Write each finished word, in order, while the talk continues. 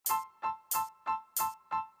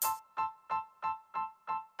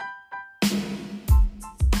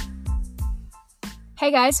Hey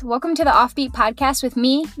guys, welcome to the Offbeat Podcast with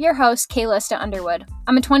me, your host, Kaylista Underwood.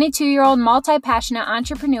 I'm a 22-year-old multi-passionate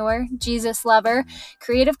entrepreneur, Jesus lover,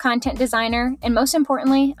 creative content designer, and most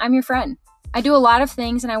importantly, I'm your friend. I do a lot of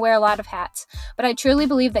things and I wear a lot of hats, but I truly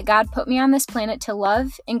believe that God put me on this planet to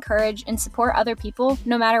love, encourage, and support other people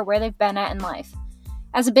no matter where they've been at in life.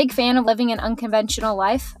 As a big fan of living an unconventional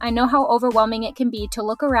life, I know how overwhelming it can be to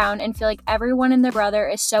look around and feel like everyone and their brother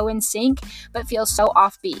is so in sync, but feels so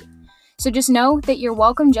offbeat. So just know that you're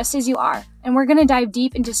welcome just as you are. And we're going to dive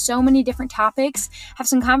deep into so many different topics, have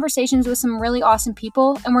some conversations with some really awesome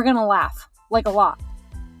people, and we're going to laugh, like a lot.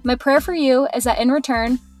 My prayer for you is that in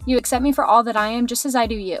return, you accept me for all that I am just as I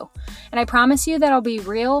do you. And I promise you that I'll be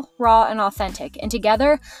real, raw, and authentic. And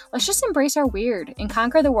together, let's just embrace our weird and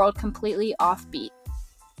conquer the world completely offbeat.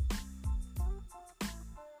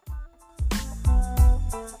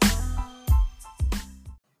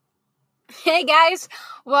 Hey guys,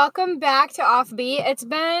 welcome back to Offbeat. It's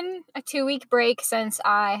been a 2-week break since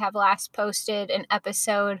I have last posted an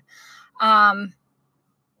episode.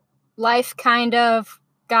 Life kind of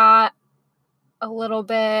got a little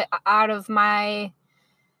bit out of my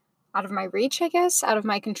reach, I guess, out of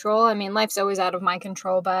my control. I mean, life's always out of my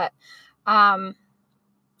control, but on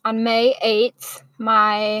May 8th,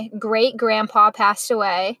 my great grandpa passed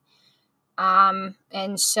away.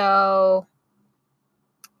 And so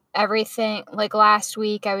everything, like last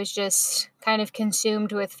week, I was just kind of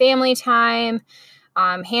consumed with family time,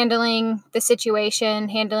 handling the situation,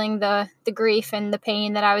 handling the grief and the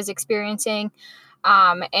pain that I was experiencing.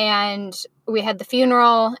 And we had the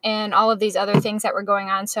funeral and all of these other things that were going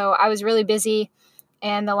on. So I was really busy.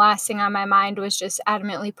 And the last thing on my mind was just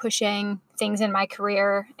adamantly pushing things in my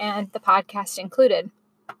career, and the podcast included.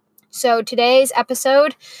 So today's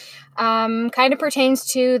episode kind of pertains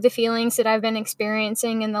to the feelings that I've been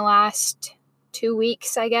experiencing in the last 2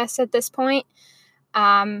 weeks, I guess, at this point.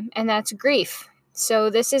 And that's grief. So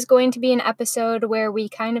this is going to be an episode where we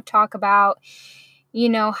kind of talk about,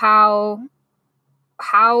 how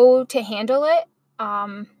to handle it.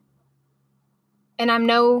 And I'm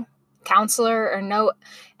no counselor or no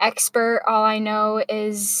expert. All I know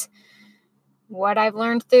is what I've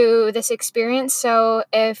learned through this experience. So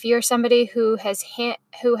if you're somebody who has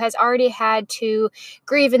already had to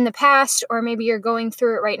grieve in the past, or maybe you're going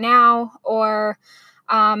through it right now, or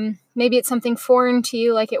maybe it's something foreign to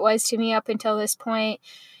you like it was to me up until this point,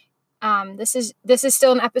 this is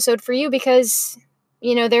still an episode for you, because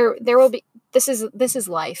there will be, this is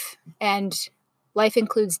life, and life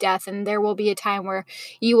includes death, and there will be a time where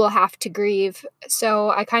you will have to grieve. So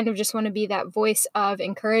I kind of just want to be that voice of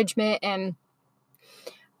encouragement and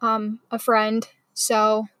a friend.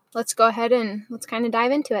 So let's go ahead and let's kind of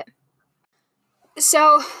dive into it.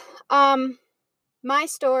 So, my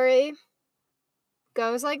story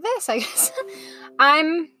goes like this, I guess.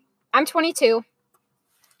 I'm 22,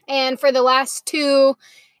 and for the last 2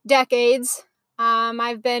 decades,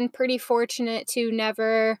 I've been pretty fortunate to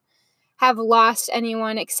never have lost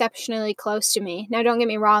anyone exceptionally close to me. Now, don't get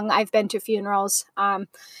me wrong, I've been to funerals.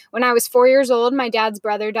 When I was 4 years old, my dad's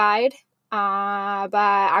brother died. But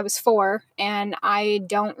I was 4, and I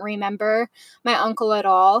don't remember my uncle at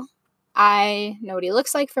all. I know what he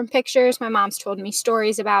looks like from pictures. My mom's told me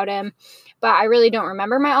stories about him, but I really don't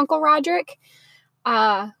remember my Uncle Roderick.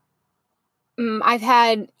 I've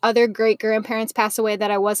had other great-grandparents pass away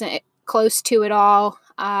that I wasn't close to at all.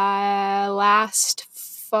 Last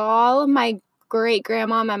fall, my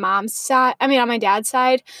great-grandma on my mom's side, on my dad's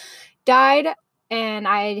side, died. And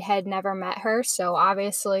I had never met her, so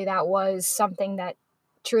obviously that was something that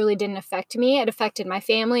truly didn't affect me. It affected my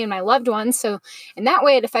family and my loved ones, so in that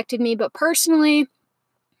way it affected me. But personally,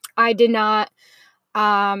 I did not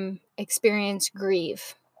experience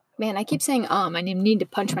grief. Man, I keep saying I need to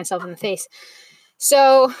punch myself in the face.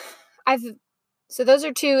 So those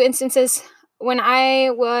are 2 instances. When I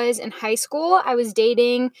was in high school, I was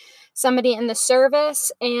dating somebody in the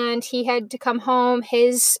service, and he had to come home.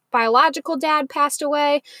 His biological dad passed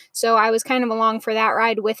away, so I was kind of along for that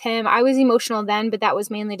ride with him. I was emotional then, but that was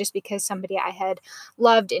mainly just because somebody I had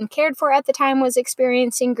loved and cared for at the time was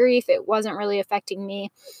experiencing grief. It wasn't really affecting me.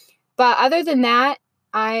 But other than that,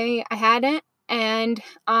 I hadn't. And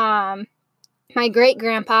my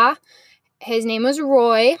great-grandpa, his name was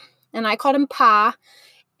Roy, and I called him Pa.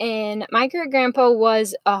 And my great-grandpa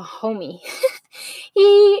was a homie.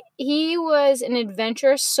 He was an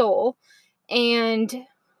adventurous soul. And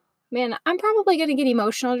man, I'm probably going to get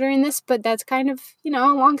emotional during this, but that's kind of,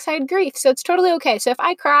 alongside grief. So it's totally okay. So if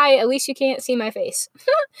I cry, at least you can't see my face.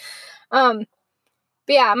 But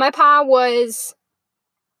yeah, my pa was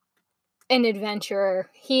an adventurer.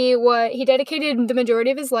 He dedicated the majority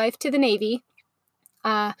of his life to the Navy.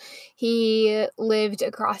 He lived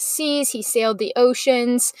across seas. He sailed the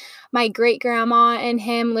oceans. My great-grandma and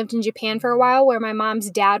him lived in Japan for a while, where my mom's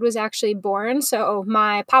dad was actually born. So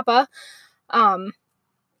my papa,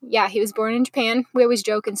 he was born in Japan. We always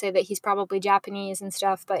joke and say that he's probably Japanese and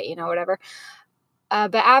stuff, but whatever.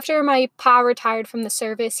 But after my pa retired from the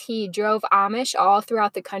service, he drove Amish all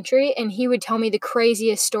throughout the country, and he would tell me the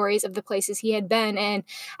craziest stories of the places he had been. And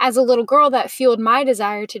as a little girl, that fueled my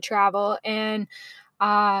desire to travel. And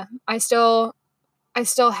I still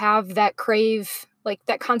have that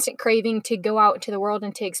that constant craving to go out into the world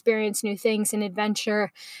and to experience new things and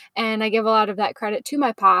adventure. And I give a lot of that credit to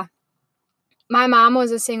my pa. My mom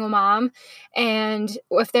was a single mom, and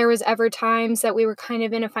if there was ever times that we were kind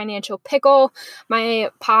of in a financial pickle, my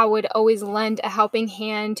pa would always lend a helping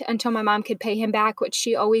hand until my mom could pay him back, which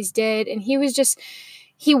she always did. And he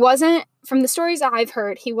wasn't, from the stories I've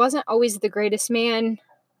heard, he wasn't always the greatest man.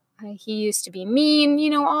 He used to be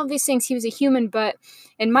mean, all of these things. He was a human, but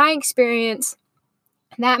in my experience,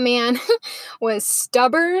 that man was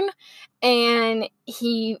stubborn, and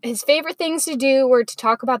his favorite things to do were to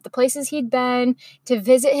talk about the places he'd been, to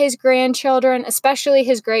visit his grandchildren, especially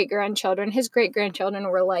his great-grandchildren. His great-grandchildren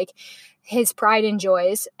were like his pride and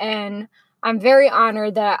joys, and I'm very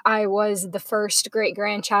honored that I was the first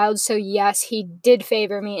great-grandchild. So yes, he did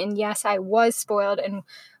favor me, and yes, I was spoiled, and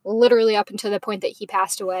literally up until the point that he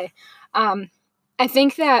passed away. I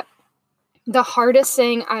think that the hardest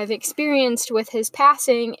thing I've experienced with his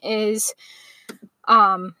passing is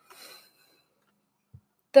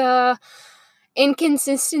the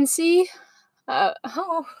inconsistency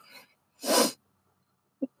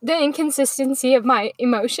the inconsistency of my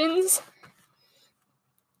emotions.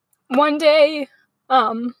 One day,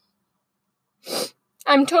 I'm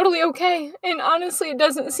totally okay, and honestly, it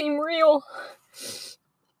doesn't seem real.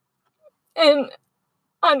 And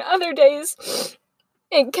on other days,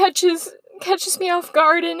 it catches me off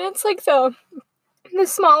guard, and it's like the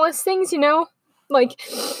smallest things, like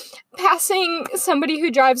passing somebody who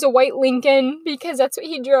drives a white Lincoln because that's what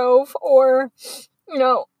he drove, or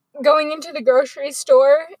going into the grocery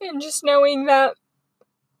store and just knowing that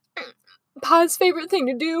Pa's favorite thing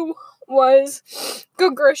to do was go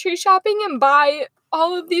grocery shopping and buy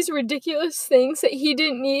all of these ridiculous things that he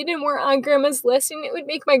didn't need and were on Grandma's list, and it would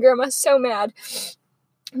make my grandma so mad.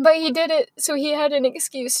 But he did it so he had an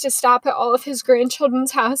excuse to stop at all of his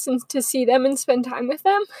grandchildren's house and to see them and spend time with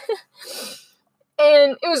them.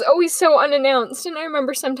 And it was always so unannounced. And I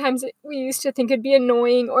remember sometimes we used to think it'd be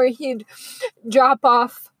annoying, or he'd drop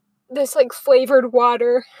off this flavored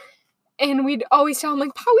water, and we'd always tell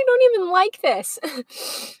him Pa, we don't even like this.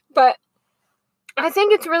 But I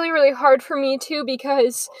think it's really, really hard for me too,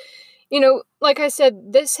 because, like I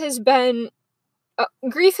said, this has been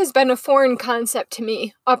grief has been a foreign concept to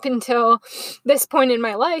me up until this point in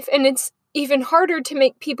my life, and it's even harder to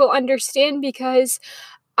make people understand because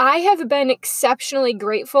I have been exceptionally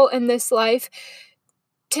grateful in this life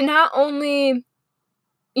to not only,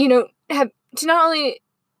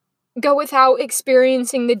 go without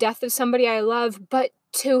experiencing the death of somebody I love, but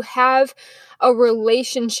to have a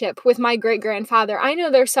relationship with my great-grandfather. I know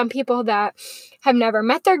there's some people that have never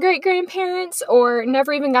met their great-grandparents or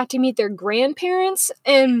never even got to meet their grandparents,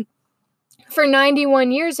 and for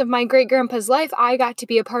 91 years of my great-grandpa's life, I got to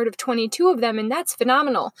be a part of 22 of them, and that's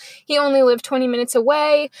phenomenal. He only lived 20 minutes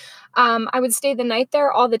away. I would stay the night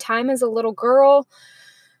there all the time as a little girl.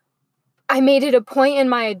 I made it a point in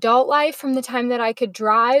my adult life, from the time that I could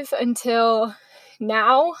drive until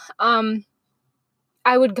now,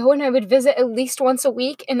 I would go and I would visit at least once a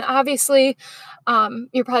week. And obviously,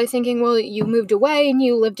 you're probably thinking, well, you moved away and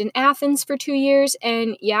you lived in Athens for 2 years.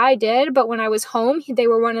 And yeah, I did. But when I was home, they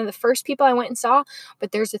were one of the first people I went and saw.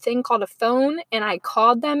 But there's a thing called a phone, and I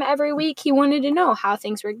called them every week. He wanted to know how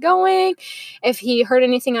things were going. If he heard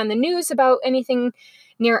anything on the news about anything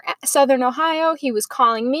near Southern Ohio, he was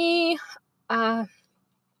calling me. I'm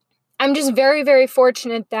just very, very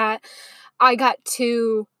fortunate that I got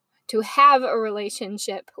to have a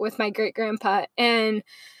relationship with my great-grandpa, and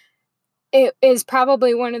it is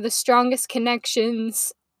probably one of the strongest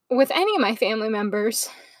connections with any of my family members.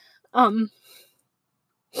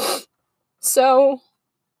 So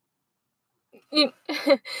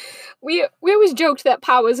we always joked that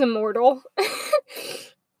Pa was immortal.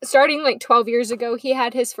 Starting 12 years ago, he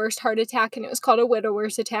had his first heart attack, and it was called a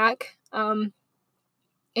widower's attack.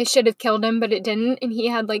 It should have killed him, but it didn't, and he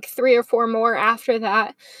had 3 or 4 more after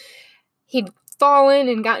that. He'd fallen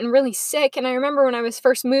and gotten really sick, and I remember when I was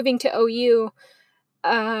first moving to OU,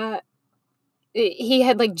 he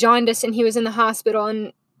had jaundice, and he was in the hospital,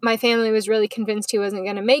 and my family was really convinced he wasn't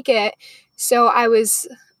going to make it. So I was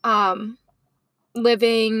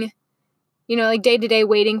living, like day to day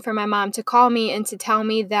waiting for my mom to call me and to tell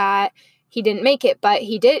me that he didn't make it, but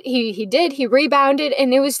he did. He rebounded,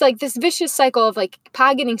 and it was like this vicious cycle of like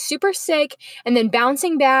Pa getting super sick and then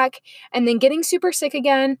bouncing back and then getting super sick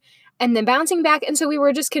again and then bouncing back. And so we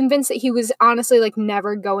were just convinced that he was honestly like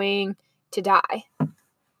never going to die.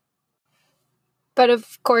 But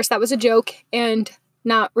of course that was a joke and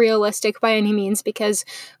not realistic by any means, because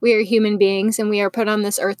we are human beings and we are put on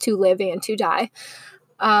this earth to live and to die.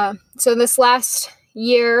 So this last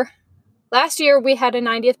year we had a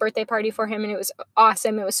 90th birthday party for him, and it was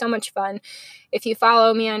awesome. It was so much fun. If you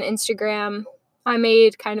follow me on Instagram, I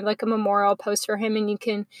made kind of like a memorial post for him, and you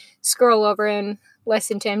can scroll over and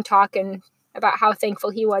listen to him talk and about how thankful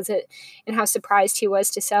he was and how surprised he was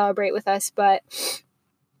to celebrate with us. But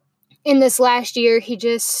in this last year, he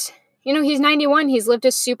just, he's 91. He's lived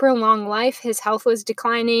a super long life. His health was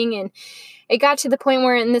declining, and it got to the point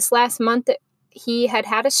where in this last month he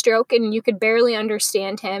had a stroke, and you could barely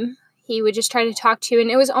understand him. He would just try to talk to you,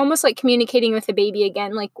 and it was almost like communicating with a baby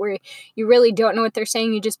again, like where you really don't know what they're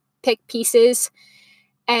saying. You just pick pieces,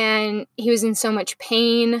 and he was in so much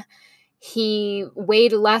pain. He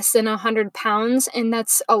weighed less than 100 pounds, and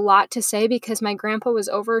that's a lot to say because my grandpa was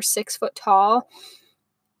over 6 foot tall.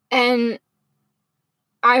 And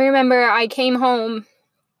I remember I came home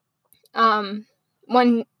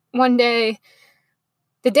one day,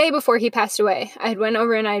 the day before he passed away. I had went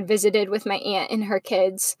over and I had visited with my aunt and her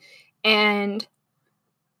kids, and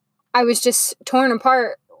I was just torn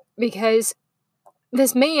apart because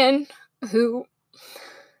this man who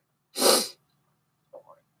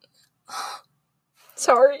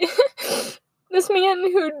this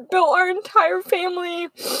man who built our entire family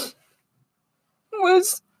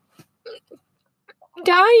was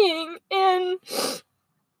dying, and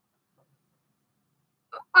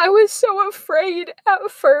I was so afraid at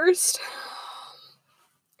first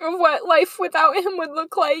of what life without him would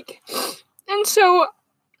look like. And so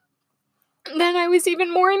then I was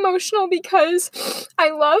even more emotional because I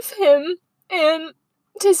love him, and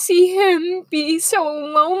to see him be so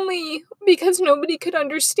lonely because nobody could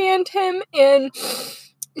understand him, and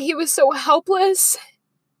he was so helpless,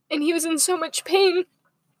 and he was in so much pain.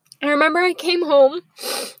 I remember I came home,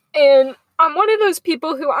 and I'm one of those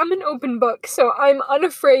people who I'm an open book, so I'm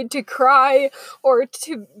unafraid to cry or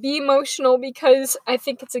to be emotional because I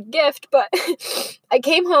think it's a gift, but I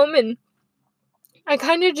came home and I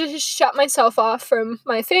kind of just shut myself off from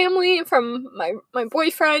my family, from my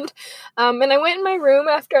boyfriend, and I went in my room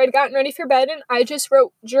after I'd gotten ready for bed, and I just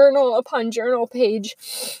wrote journal upon journal page,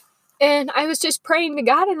 and I was just praying to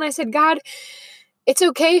God, and I said, God, it's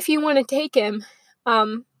okay if you want to take him.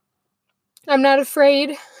 I'm not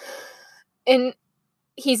afraid, and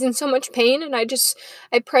he's in so much pain, and I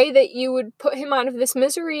pray that you would put him out of this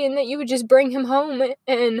misery and that you would just bring him home.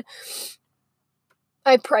 And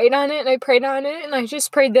I prayed on it, and I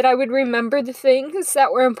just prayed that I would remember the things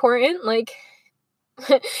that were important, like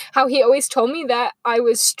how he always told me that I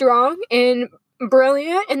was strong and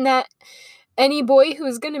brilliant, and that any boy who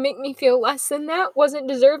was going to make me feel less than that wasn't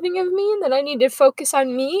deserving of me, and that I needed to focus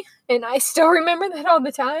on me, and I still remember that all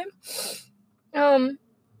the time.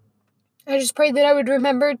 I just prayed that I would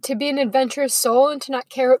remember to be an adventurous soul and to not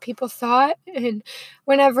care what people thought, and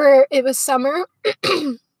whenever it was summer,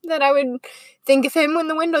 that I would think of him when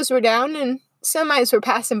the windows were down and semis were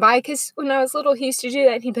passing by, because when I was little, he used to do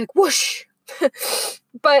that, and he'd be like, whoosh!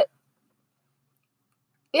 But,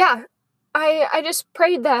 yeah, I just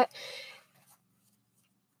prayed that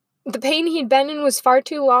the pain he'd been in was far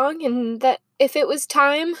too long, and that if it was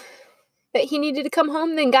time that he needed to come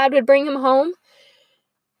home, then God would bring him home.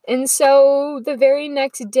 And so the very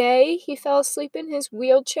next day, he fell asleep in his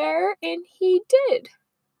wheelchair, and he did.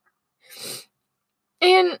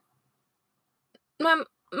 And my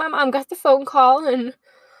mom got the phone call, and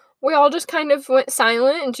we all just kind of went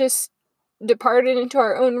silent and just departed into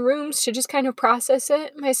our own rooms to just kind of process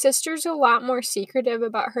it. My sister's a lot more secretive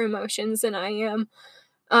about her emotions than I am.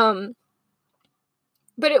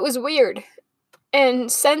 But it was weird.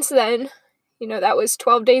 And since then, that was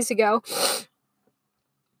 12 days ago.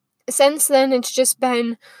 Since then, it's just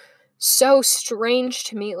been so strange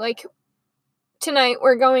to me. Like, tonight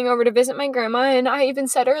we're going over to visit my grandma, and I even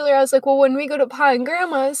said earlier, I was like, well, when we go to Pa and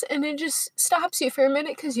Grandma's, and it just stops you for a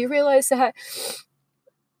minute because you realize that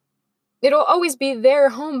it'll always be their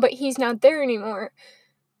home, but he's not there anymore.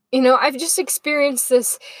 I've just experienced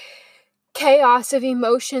this chaos of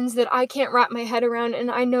emotions that I can't wrap my head around, and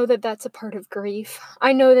I know that that's a part of grief.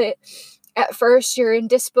 I know that at first you're in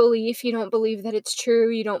disbelief, you don't believe that it's true,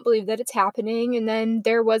 you don't believe that it's happening, and then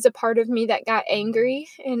there was a part of me that got angry,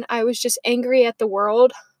 and I was just angry at the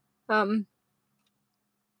world.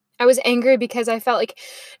 I was angry because I felt like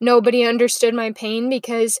nobody understood my pain,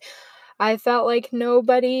 because I felt like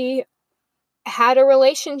nobody had a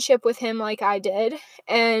relationship with him like I did,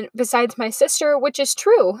 and besides my sister, which is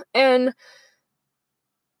true. And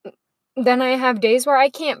then I have days where I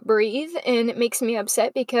can't breathe, and it makes me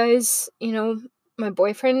upset because, my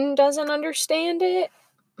boyfriend doesn't understand it.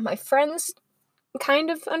 My friends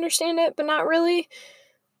kind of understand it, but not really.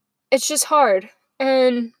 It's just hard.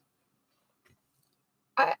 And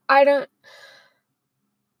I don't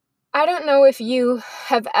know if you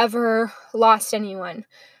have ever lost anyone,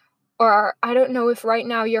 or I don't know if right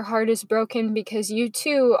now your heart is broken because you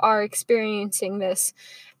too are experiencing this.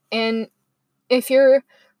 And if you're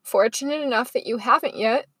fortunate enough that you haven't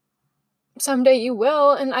yet, someday you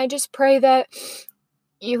will. And I just pray that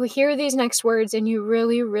you hear these next words and you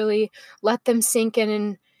really, really let them sink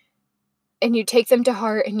in, and you take them to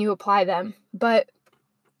heart and you apply them. But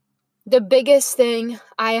the biggest thing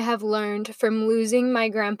I have learned from losing my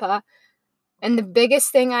grandpa, and the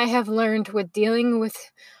biggest thing I have learned with dealing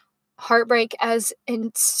with heartbreak as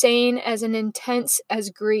insane, as an intense as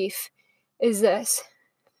grief, is this: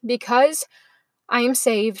 because I am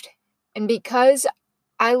saved, and because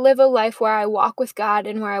I live a life where I walk with God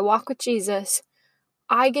and where I walk with Jesus,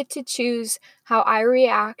 I get to choose how I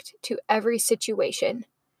react to every situation,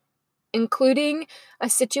 including a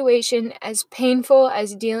situation as painful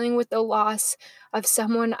as dealing with the loss of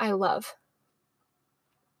someone I love.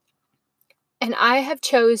 And I have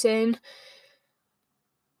chosen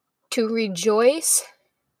to rejoice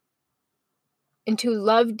and to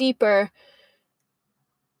love deeper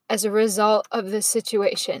as a result of this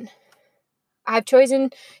situation. I've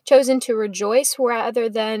chosen to rejoice rather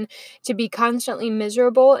than to be constantly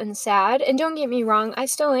miserable and sad. And don't get me wrong, I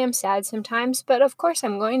still am sad sometimes, but of course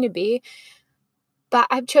I'm going to be. But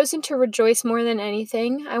I've chosen to rejoice more than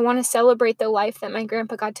anything. I want to celebrate the life that my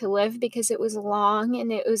grandpa got to live, because it was long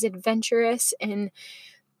and it was adventurous and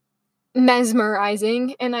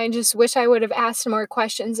mesmerizing. And I just wish I would have asked more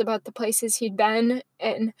questions about the places he'd been.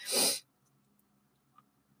 And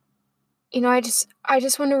I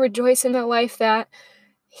just want to rejoice in the life that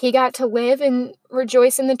he got to live, and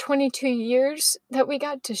rejoice in the 22 years that we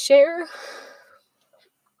got to share.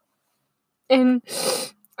 And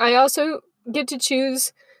I also get to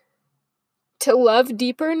choose to love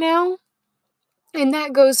deeper now. And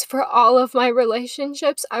that goes for all of my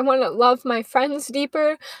relationships. I want to love my friends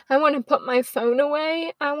deeper. I want to put my phone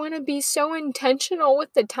away. I want to be so intentional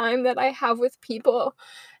with the time that I have with people.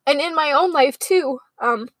 And in my own life too.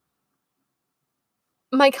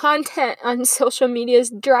 My content on social media has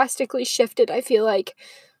drastically shifted, I feel like.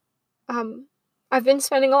 I've been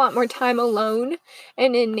spending a lot more time alone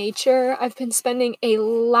and in nature. I've been spending a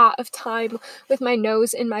lot of time with my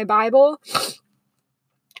nose in my Bible.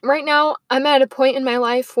 Right now, I'm at a point in my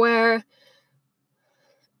life where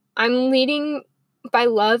I'm leading by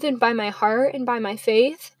love and by my heart and by my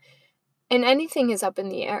faith, and anything is up in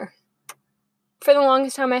the air. For the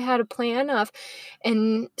longest time, I had a plan of,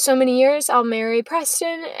 in so many years, I'll marry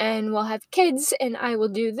Preston and we'll have kids, and I will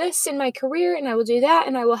do this in my career, and I will do that,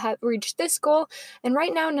 and I will have reached this goal. And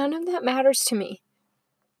right now, none of that matters to me,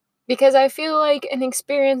 because I feel like an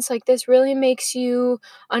experience like this really makes you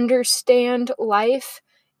understand life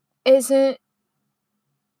isn't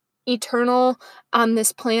eternal on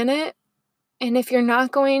this planet. And if you're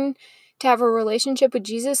not going to have a relationship with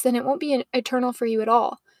Jesus, then it won't be eternal for you at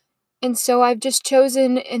all. And so I've just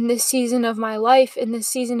chosen in this season of my life, in this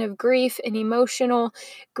season of grief and emotional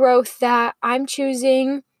growth, that I'm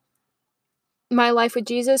choosing my life with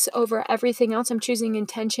Jesus over everything else. I'm choosing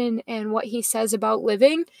intention and what he says about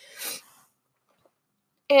living.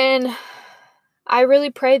 And I really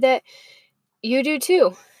pray that you do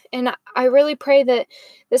too. And I really pray that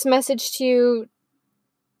this message to you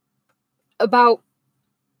about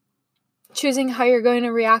choosing how you're going to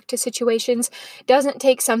react to situations doesn't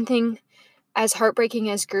take something as heartbreaking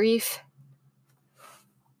as grief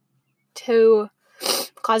to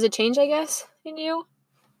cause a change, I guess, in you.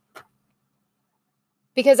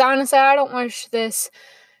 Because honestly, I don't wish this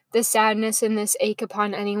sadness and this ache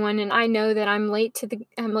upon anyone. And I know that I'm late to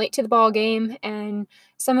the ball game. And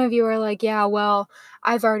some of you are like, yeah, well,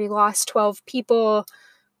 I've already lost 12 people.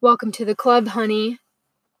 Welcome to the club, honey.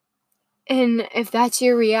 And if that's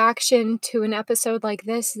your reaction to an episode like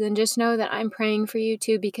this, then just know that I'm praying for you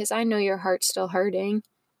too, because I know your heart's still hurting.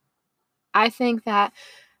 I think that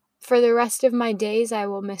for the rest of my days, I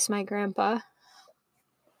will miss my grandpa.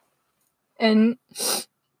 And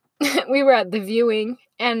we were at the viewing,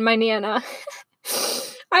 and my Nana,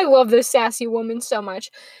 I love this sassy woman so much.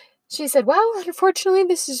 She said, "Well, unfortunately,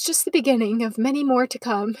 this is just the beginning of many more to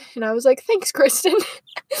come." And I was like, "Thanks, Kristen,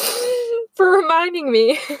 for reminding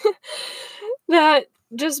me that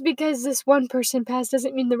just because this one person passed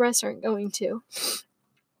doesn't mean the rest aren't going to."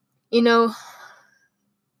 You know,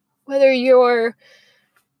 whether you've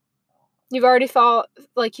already fell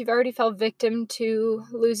victim to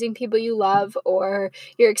losing people you love, or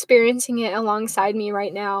you're experiencing it alongside me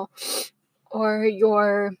right now, or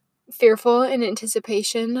you're fearful in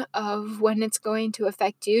anticipation of when it's going to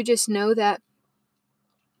affect you, just know that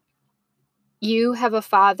you have a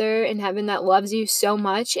Father in heaven that loves you so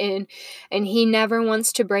much, and he never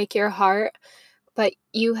wants to break your heart, but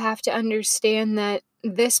you have to understand that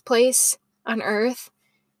this place on earth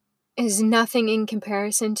is nothing in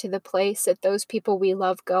comparison to the place that those people we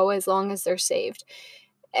love go as long as they're saved.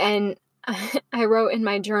 And I wrote in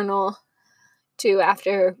my journal too,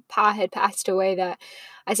 after Pa had passed away, that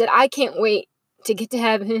I said, I can't wait to get to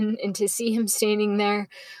heaven and to see him standing there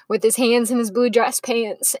with his hands in his blue dress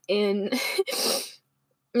pants and,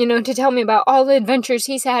 to tell me about all the adventures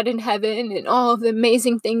he's had in heaven and all of the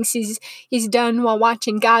amazing things he's done while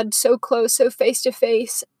watching God so close, so face to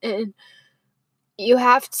face. And you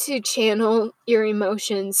have to channel your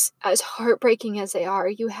emotions, as heartbreaking as they are.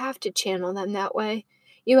 You have to channel them that way.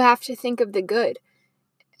 You have to think of the good,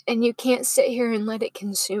 and you can't sit here and let it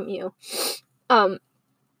consume you. A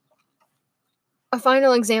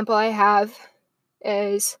final example I have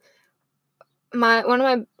is one of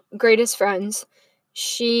my greatest friends.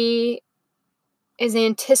 She is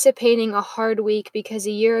anticipating a hard week because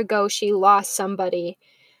a year ago she lost somebody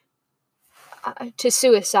to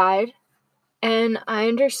suicide. And I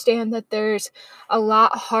understand that there's a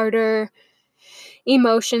lot harder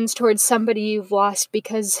emotions towards somebody you've lost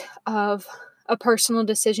because of a personal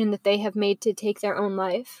decision that they have made to take their own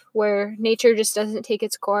life, where nature just doesn't take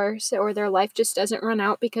its course or their life just doesn't run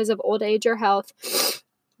out because of old age or health.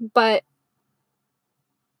 But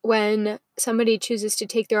when somebody chooses to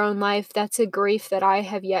take their own life, that's a grief that I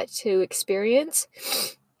have yet to experience.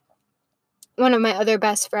 One of my other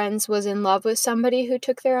best friends was in love with somebody who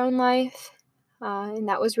took their own life, and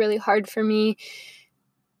that was really hard for me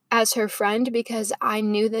as her friend, because I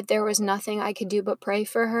knew that there was nothing I could do but pray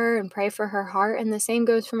for her and pray for her heart. And the same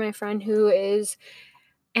goes for my friend who is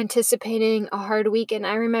anticipating a hard week. And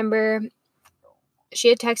I remember she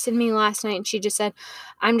had texted me last night and she just said,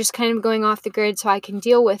 I'm just kind of going off the grid so I can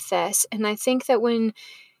deal with this. And I think that when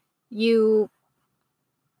you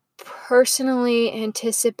personally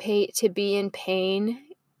anticipate to be in pain,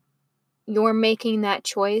 you're making that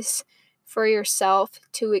choice for yourself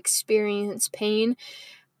to experience pain.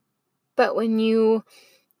 But when you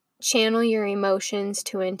channel your emotions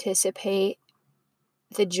to anticipate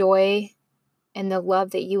the joy and the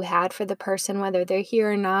love that you had for the person, whether they're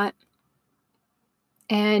here or not,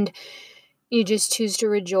 and you just choose to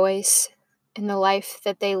rejoice in the life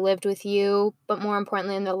that they lived with you, but more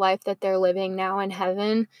importantly in the life that they're living now in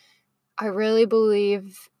heaven, I really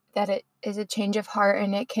believe that it is a change of heart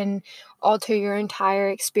and it can alter your entire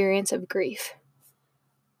experience of grief.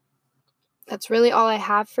 That's really all I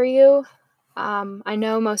have for you. I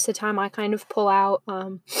know most of the time I kind of pull out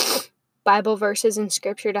Bible verses in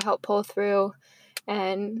scripture to help pull through,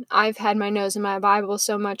 and I've had my nose in my Bible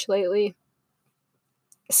so much lately,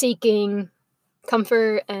 seeking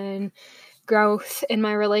comfort and growth in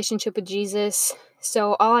my relationship with Jesus.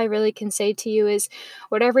 So all I really can say to you is,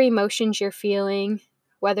 whatever emotions you're feeling,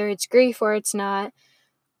 whether it's grief or it's not,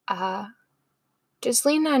 just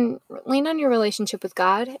lean on your relationship with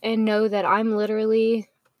God and know that I'm literally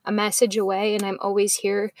a message away and I'm always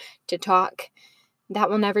here to talk. That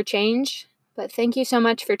will never change. But thank you so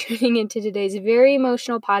much for tuning into today's very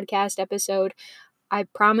emotional podcast episode. I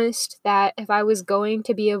promised that if I was going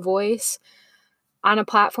to be a voice on a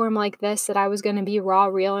platform like this, that I was going to be raw,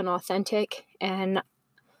 real, and authentic. And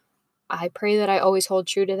I pray that I always hold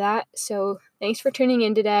true to that. So thanks for tuning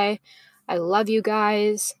in today. I love you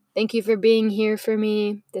guys. Thank you for being here for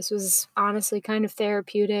me. This was honestly kind of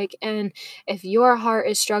therapeutic. And if your heart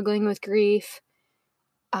is struggling with grief,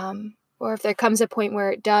 or if there comes a point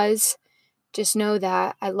where it does, just know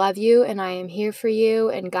that I love you and I am here for you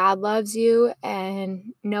and God loves you,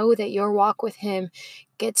 and know that your walk with Him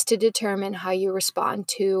gets to determine how you respond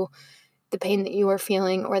to the pain that you are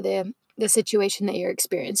feeling or the situation that you're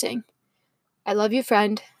experiencing. I love you,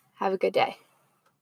 friend. Have a good day.